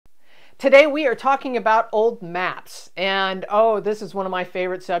Today we are talking about old maps, and oh, this is one of my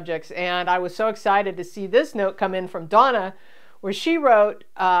favorite subjects, and I was so excited to see this note come in from Donna where she wrote,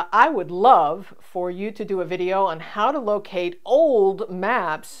 I would love for you to do a video on how to locate old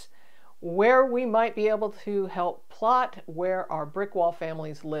maps where we might be able to help plot where our brick wall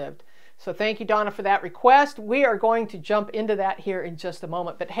families lived. So thank you, Donna, for that request. We are going to jump into that here in just a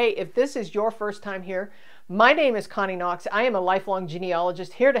moment. But hey, if this is your first time here, my name is Connie Knox. I am a lifelong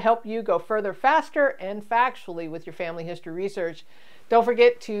genealogist here to help you go further faster and factually with your family history research. Don't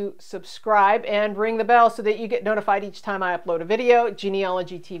forget to subscribe and ring the bell so that you get notified each time I upload a video.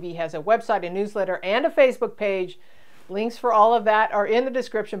 Genealogy TV has a website, a newsletter, and a Facebook page. Links for all of that are in the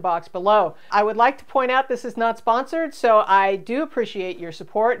description box below. I would like to point out this is not sponsored, so I do appreciate your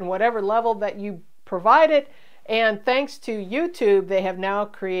support in whatever level that you provide it. And thanks to YouTube, they have now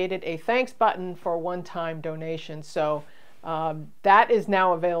created a thanks button for one-time donations. So that is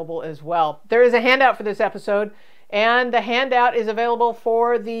now available as well. There is a handout for this episode, and the handout is available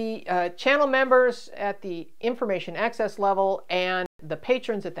for the channel members at the information access level and the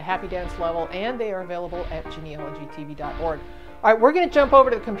patrons at the happy dance level, and they are available at genealogytv.org. All right, we're going to jump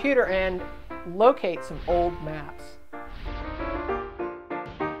over to the computer and locate some old maps.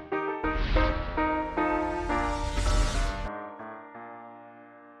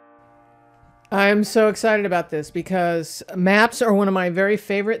 I'm so excited about this because maps are one of my very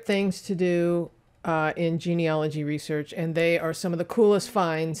favorite things to do in genealogy research, and they are some of the coolest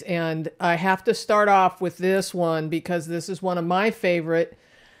finds. And I have to start off with this one because this is one of my favorite,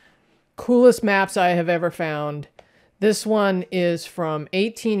 coolest maps I have ever found. This one is from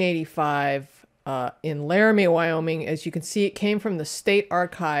 1885 in Laramie, Wyoming. As you can see, it came from the state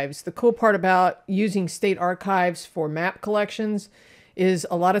archives. The cool part about using state archives for map collections is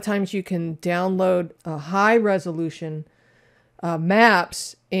a lot of times you can download high resolution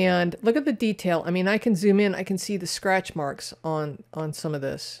maps, and look at the detail. I mean, I can zoom in, I can see the scratch marks on some of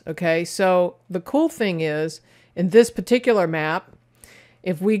this. Okay, so the cool thing is, in this particular map,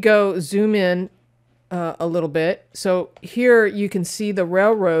 if we go zoom in a little bit, so here you can see the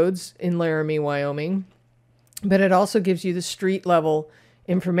railroads in Laramie, Wyoming, but it also gives you the street level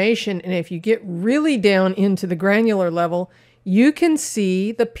information. And if you get really down into the granular level, you can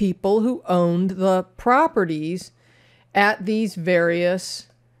see the people who owned the properties at these various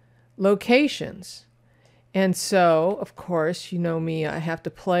locations. And so, of course, you know me, I have to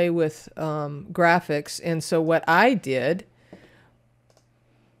play with graphics. And so what I did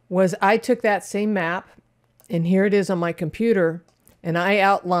was I took that same map, and here it is on my computer, and I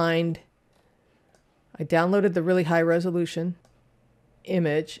downloaded the really high resolution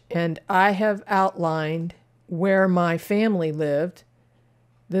image, and I have outlined where my family lived.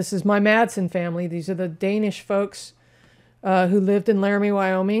 This is my Madsen family. These are the Danish folks who lived in Laramie,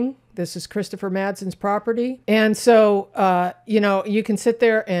 Wyoming. This is Christopher Madsen's property. And so, you know, you can sit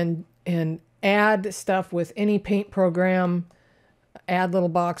there and add stuff with any paint program, add little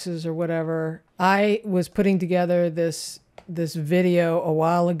boxes or whatever. I was putting together this video a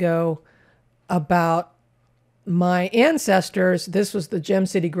while ago about my ancestors. This was the Gem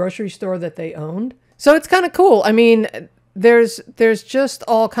City grocery store that they owned. So it's kind of cool. I mean, there's just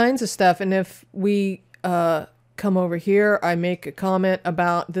all kinds of stuff. And if we come over here, I make a comment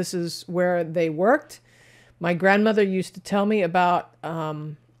about this is where they worked. My grandmother used to tell me about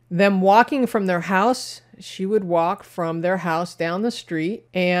them walking from their house. She would walk from their house down the street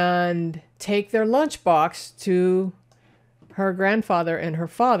and take their lunchbox to her grandfather and her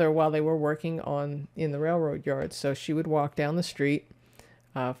father while they were working in the railroad yard. So she would walk down the street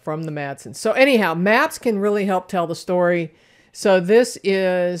from the Madsens. So anyhow, maps can really help tell the story. So this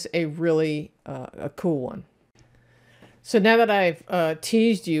is a really a cool one. So now that I've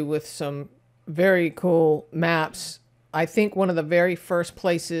teased you with some very cool maps, I think one of the very first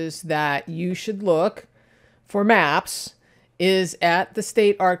places that you should look for maps is at the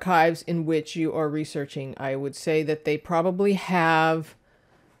state archives in which you are researching. I would say that they probably have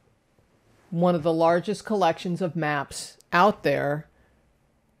one of the largest collections of maps out there.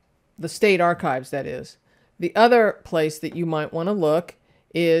 The state archives, that is. The other place that you might want to look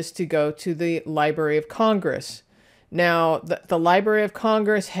is to go to the Library of Congress. Now, the Library of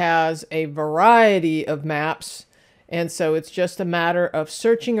Congress has a variety of maps, and so it's just a matter of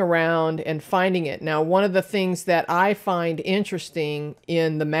searching around and finding it. Now, one of the things that I find interesting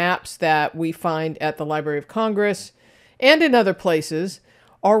in the maps that we find at the Library of Congress and in other places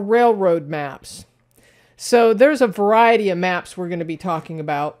are railroad maps. So there's a variety of maps we're going to be talking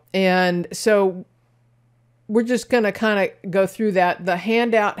about. And so we're just going to kind of go through that. The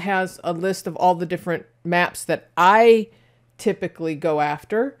handout has a list of all the different maps that I typically go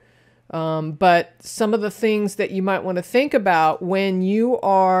after. But some of the things that you might want to think about when you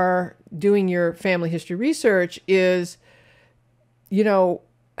are doing your family history research is,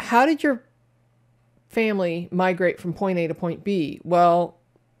 how did your family migrate from point A to point B? Well,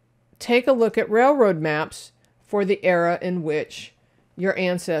 take a look at railroad maps for the era in which your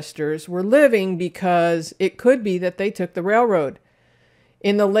ancestors were living, because it could be that they took the railroad.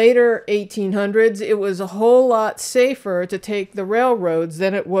 In the later 1800s, it was a whole lot safer to take the railroads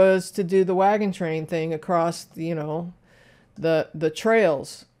than it was to do the wagon train thing across, the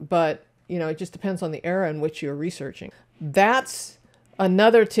trails. But, it just depends on the era in which you're researching. That's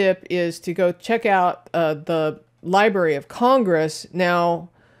another tip, is to go check out the Library of Congress. Now,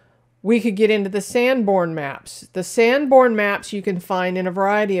 we could get into the Sanborn maps. The Sanborn maps you can find in a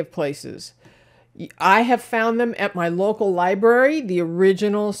variety of places. I have found them at my local library, the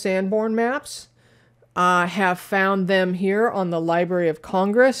original Sanborn maps. I have found them here on the Library of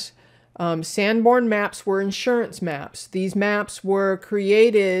Congress. Sanborn maps were insurance maps. These maps were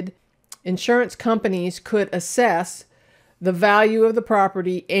created, insurance companies could assess the value of the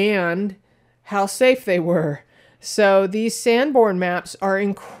property and how safe they were. So these Sanborn maps are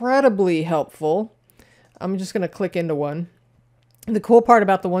incredibly helpful. I'm just going to click into one. The cool part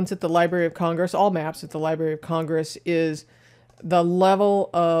about the ones at the Library of Congress, all maps at the Library of Congress, is the level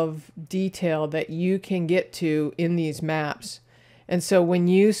of detail that you can get to in these maps. And so when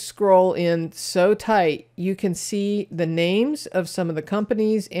you scroll in so tight, you can see the names of some of the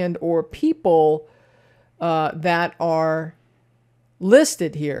companies and or people that are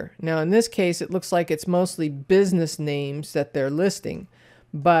listed here. Now, in this case, it looks like it's mostly business names that they're listing.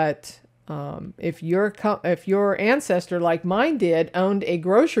 But if your ancestor, like mine did, owned a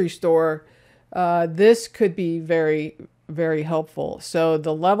grocery store, this could be very, very helpful. So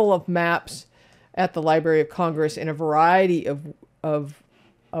the level of maps at the Library of Congress in a variety of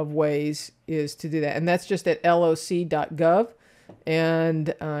ways is to do that. And that's just at loc.gov.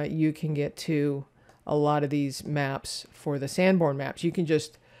 And you can get to a lot of these maps for the Sanborn maps. You can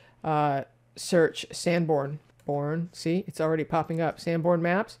just search Sanborn. See, it's already popping up. Sanborn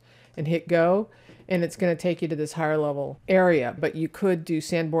maps, and hit go. And it's going to take you to this higher level area. But you could do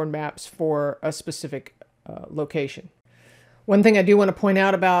Sanborn maps for a specific location. One thing I do want to point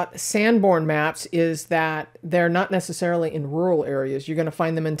out about Sanborn maps is that they're not necessarily in rural areas. You're going to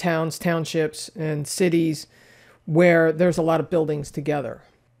find them in towns, townships, and cities where there's a lot of buildings together.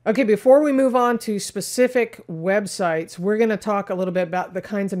 Okay, before we move on to specific websites, we're going to talk a little bit about the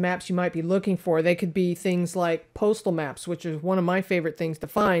kinds of maps you might be looking for. They could be things like postal maps, which is one of my favorite things to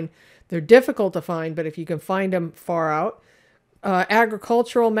find. They're difficult to find, but if you can find them far out.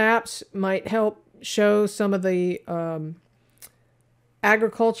 Agricultural maps might help show some of the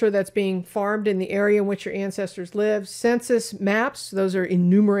agriculture that's being farmed in the area in which your ancestors live. Census maps, those are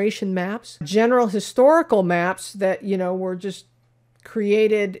enumeration maps. General historical maps that, were just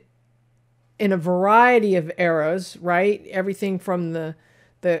created in a variety of eras, right? Everything from the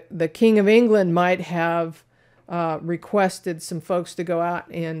King of England might have requested some folks to go out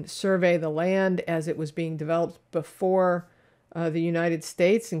and survey the land as it was being developed before the United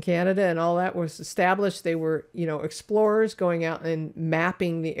States and Canada and all that was established. They were, explorers going out and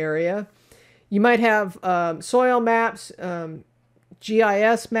mapping the area. You might have soil maps,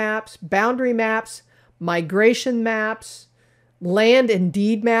 GIS maps, boundary maps, migration maps, land and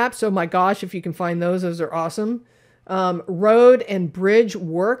deed maps. Oh my gosh, if you can find those are awesome. Road and bridge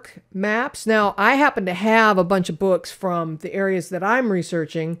work maps. Now, I happen to have a bunch of books from the areas that I'm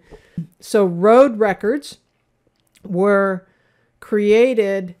researching. So road records were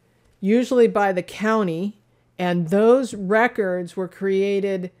created usually by the county, and those records were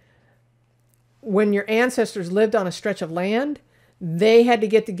created when your ancestors lived on a stretch of land. They had to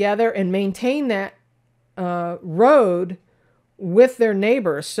get together and maintain that road with their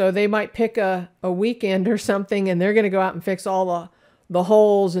neighbors. So they might pick a weekend or something, and they're going to go out and fix all the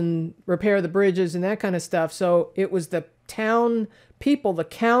holes and repair the bridges and that kind of stuff. So it was the town people, the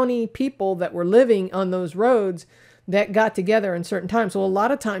county people that were living on those roads that got together in certain times. So a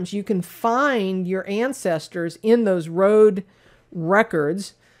lot of times you can find your ancestors in those road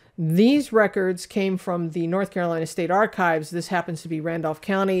records. These records came from the North Carolina State Archives. This happens to be Randolph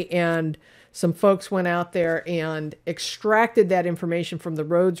County, and some folks went out there and extracted that information from the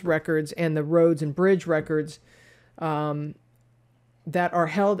roads records and the roads and bridge records that are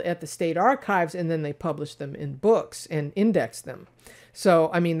held at the state archives, and then they published them in books and indexed them. So,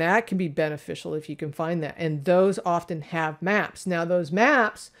 I mean, that can be beneficial if you can find that. And those often have maps. Now, those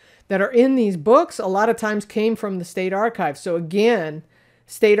maps that are in these books a lot of times came from the state archives. So again,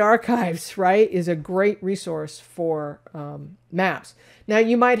 State Archives, right, is a great resource for maps. Now,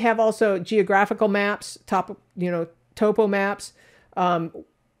 you might have also geographical maps, topo maps,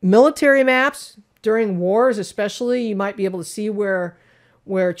 military maps during wars, especially. You might be able to see where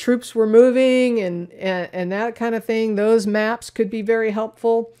troops were moving and that kind of thing. Those maps could be very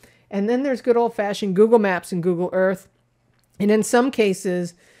helpful. And then there's good old-fashioned Google Maps and Google Earth. And in some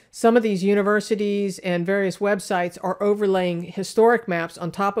cases, some of these universities and various websites are overlaying historic maps on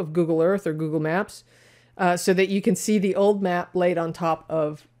top of Google Earth or Google Maps so that you can see the old map laid on top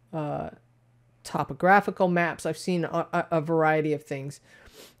of topographical maps. I've seen a variety of things.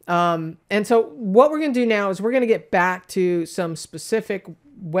 And so what we're going to do now is we're going to get back to some specific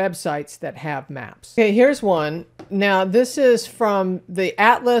websites that have maps. Okay, here's one. Now, this is from the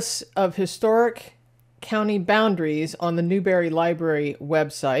Atlas of Historic County Boundaries on the Newberry Library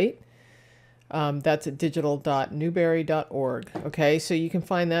website. That's at digital.newberry.org. Okay, so you can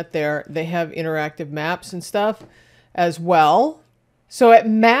find that there. They have interactive maps and stuff as well. So at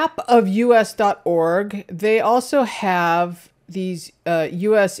mapofus.org, they also have these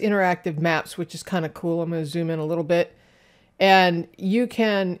US interactive maps, which is kind of cool. I'm going to zoom in a little bit. And you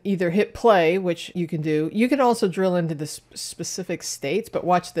can either hit play, which you can do. You can also drill into the specific states, but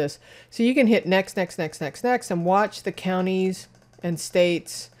watch this. So you can hit next, next, next, next, next, and watch the counties and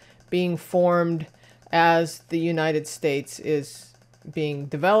states being formed as the United States is being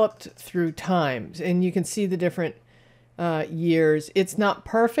developed through time. And you can see the different years. It's not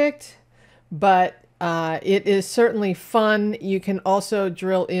perfect, but it is certainly fun. You can also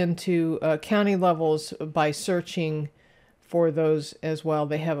drill into county levels by searching for those as well.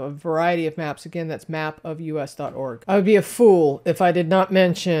 They have a variety of maps. Again, that's mapofus.org. I would be a fool if I did not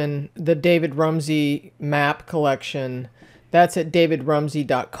mention the David Rumsey map collection. That's at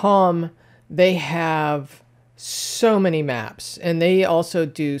davidrumsey.com. They have so many maps, and they also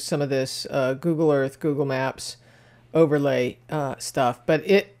do some of this Google Earth, Google Maps overlay stuff. But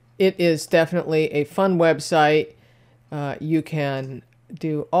it is definitely a fun website. You can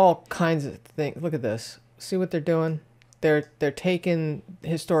do all kinds of things. Look at this. See what they're doing? They're taking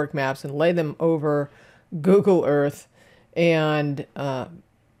historic maps and lay them over Google Earth. And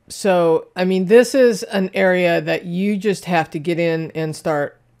so, I mean, this is an area that you just have to get in and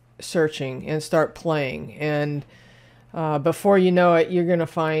start searching and start playing. And before you know it, you're going to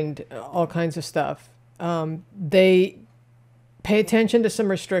find all kinds of stuff. They pay attention to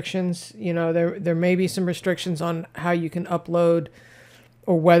some restrictions. You know, there may be some restrictions on how you can upload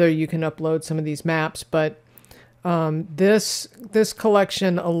or whether you can upload some of these maps, but this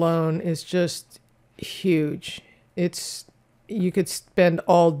collection alone is just huge. You could spend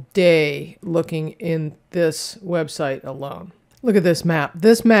all day looking in this website alone. Look at this map.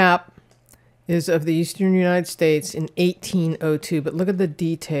 This map is of the eastern United States in 1802, but look at the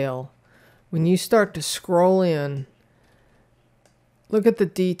detail. When you start to scroll in, look at the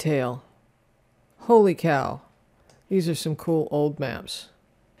detail. Holy cow. These are some cool old maps.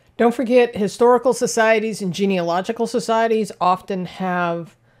 Don't forget, historical societies and genealogical societies often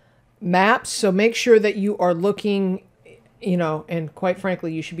have maps, so make sure that you are looking, you know, and quite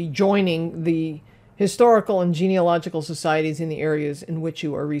frankly, you should be joining the historical and genealogical societies in the areas in which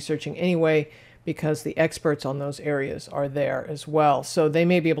you are researching anyway, because the experts on those areas are there as well. So they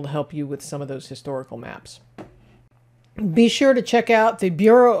may be able to help you with some of those historical maps. Be sure to check out the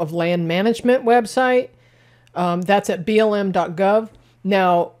Bureau of Land Management website. That's at blm.gov.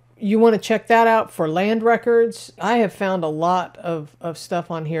 Now, you want to check that out for land records. I have found a lot of stuff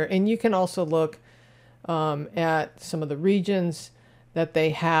on here. And you can also look at some of the regions that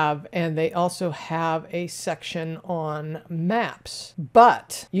they have. And they also have a section on maps.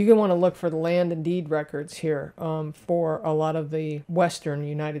 But you can want to look for the land and deed records here for a lot of the western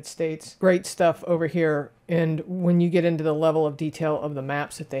United States. Great stuff over here. And when you get into the level of detail of the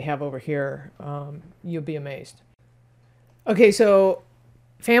maps that they have over here, you'll be amazed. Okay, so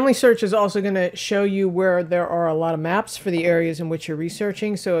Family Search is also going to show you where there are a lot of maps for the areas in which you're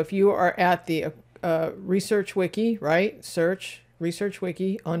researching. So if you are at the Research Wiki, right? Search, Research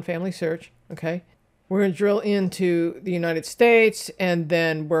Wiki on Family Search, okay? We're going to drill into the United States, and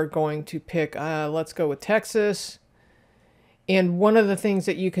then we're going to pick, let's go with Texas. And one of the things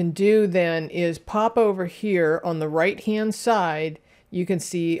that you can do then is pop over here on the right-hand side. You can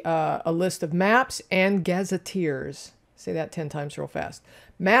see a list of maps and gazetteers. Say that 10 times real fast.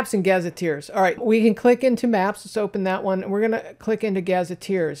 Maps and gazetteers. All right, we can click into maps. Let's open that one. We're going to click into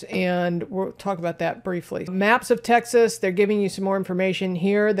gazetteers, and we'll talk about that briefly. Maps of Texas, they're giving you some more information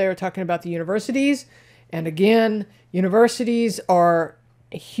here. They're talking about the universities. And again, universities are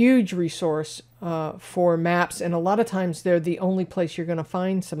a huge resource for maps, and a lot of times they're the only place you're going to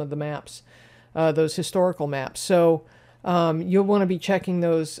find some of the maps, those historical maps. So you'll want to be checking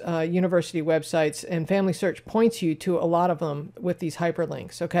those university websites, and Family Search points you to a lot of them with these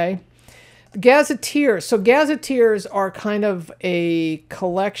hyperlinks, okay? Gazetteers. So gazetteers are kind of a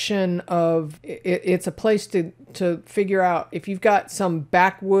collection of, it's a place to figure out if you've got some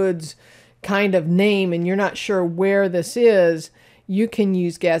backwoods kind of name and you're not sure where this is, you can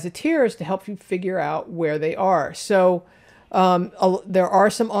use gazetteers to help you figure out where they are. So there are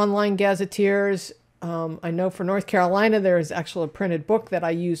some online gazetteers. I know for North Carolina, there is actually a printed book that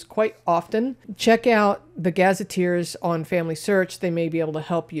I use quite often. Check out the gazetteers on Family Search. They may be able to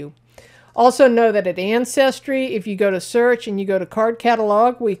help you. Also know that at Ancestry, if you go to search and you go to card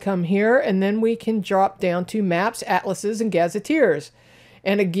catalog, we come here and then we can drop down to maps, atlases, and gazetteers.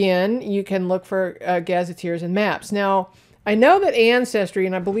 And again, you can look for gazetteers and maps. Now, I know that Ancestry,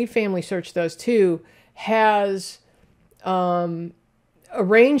 and I believe Family Search does too, has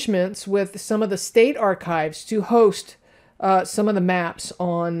arrangements with some of the state archives to host some of the maps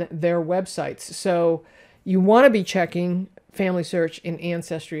on their websites. So you want to be checking Family Search and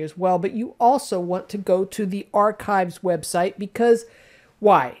Ancestry as well, but you also want to go to the archives website because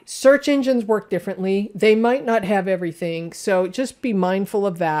why? Search engines work differently. They might not have everything. So just be mindful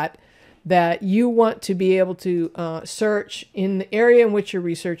of that you want to be able to search in the area in which you're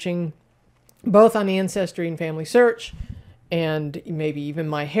researching, both on Ancestry and Family Search, and maybe even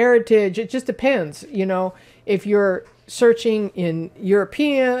MyHeritage. It just depends. You know, if you're searching in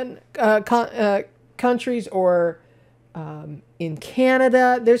European countries or in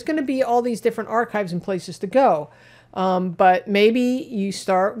Canada, there's going to be all these different archives and places to go. But maybe you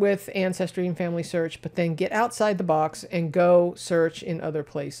start with Ancestry and Family Search, but then get outside the box and go search in other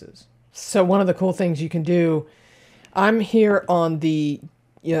places. So one of the cool things you can do, I'm here on the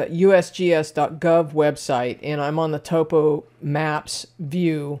usgs.gov website, and I'm on the topo maps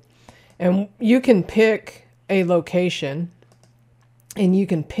view, and you can pick a location and you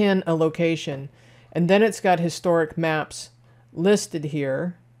can pin a location, and then it's got historic maps listed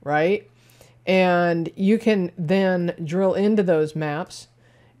here, right? And you can then drill into those maps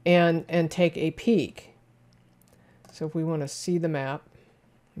and take a peek. So if we want to see the map,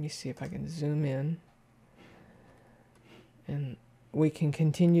 let me see if I can zoom in. And we can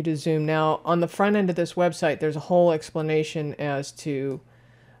continue to zoom. Now, on the front end of this website, there's a whole explanation as to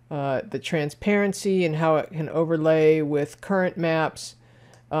the transparency and how it can overlay with current maps.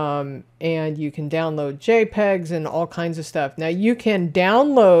 And you can download JPEGs and all kinds of stuff. Now, you can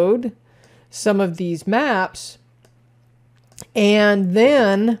download some of these maps and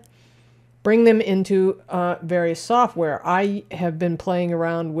then bring them into various software. I have been playing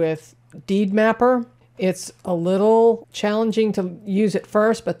around with Deed Mapper. It's a little challenging to use at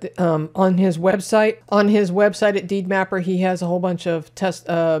first, but on his website at Deed Mapper, he has a whole bunch of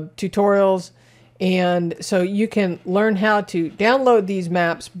tutorials, and so you can learn how to download these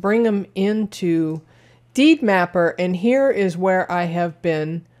maps, bring them into Deed Mapper, and here is where I have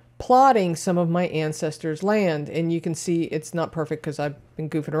been plotting some of my ancestors' land. And you can see it's not perfect because I've been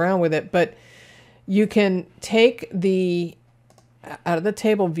goofing around with it, but you can take out of the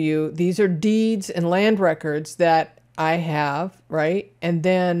table view, these are deeds and land records that I have, right? And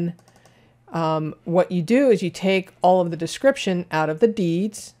then what you do is you take all of the description out of the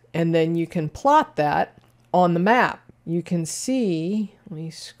deeds, and then you can plot that on the map. You can see, let me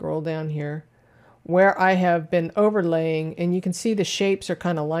scroll down here, where I have been overlaying, and you can see the shapes are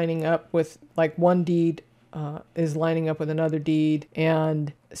kind of lining up with, like, one deed is lining up with another deed.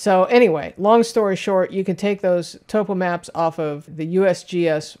 And so anyway, long story short, you can take those topo maps off of the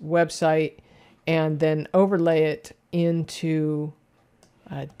USGS website and then overlay it into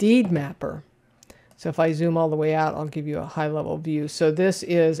Deed Mapper. So if I zoom all the way out, I'll give you a high level view. So this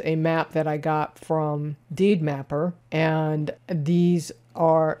is a map that I got from Deed Mapper, and this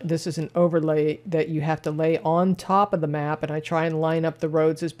is an overlay that you have to lay on top of the map, and I try and line up the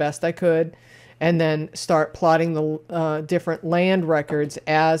roads as best I could, and then start plotting the different land records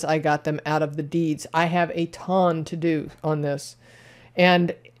as I got them out of the deeds. I have a ton to do on this,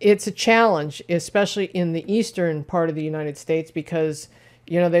 and it's a challenge, especially in the eastern part of the United States, because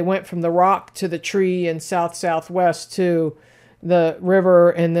you know, they went from the rock to the tree and southwest to the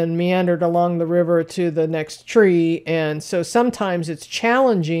river, and then meandered along the river to the next tree. And so sometimes it's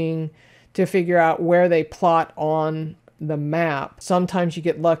challenging to figure out where they plot on the map. Sometimes you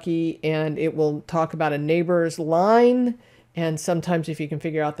get lucky and it will talk about a neighbor's line. And sometimes if you can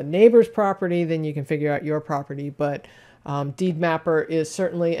figure out the neighbor's property, then you can figure out your property. But Deed Mapper is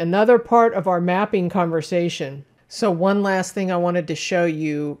certainly another part of our mapping conversation. So one last thing I wanted to show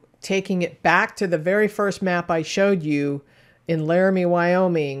you taking it back to the very first map I showed you in Laramie,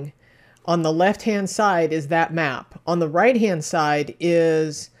 Wyoming. On the left-hand side is that map. On the right-hand side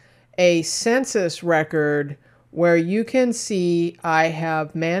is a census record where you can see I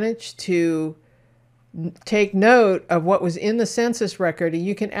have managed to take note of what was in the census record, and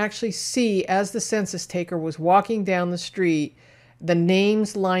you can actually see as the census taker was walking down the street, the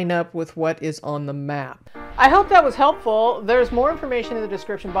names line up with what is on the map. I hope that was helpful. There's more information in the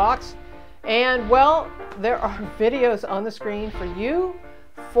description box, and well, there are videos on the screen for you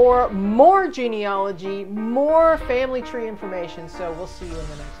for more genealogy, more family tree information. So we'll see you in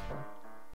the next one.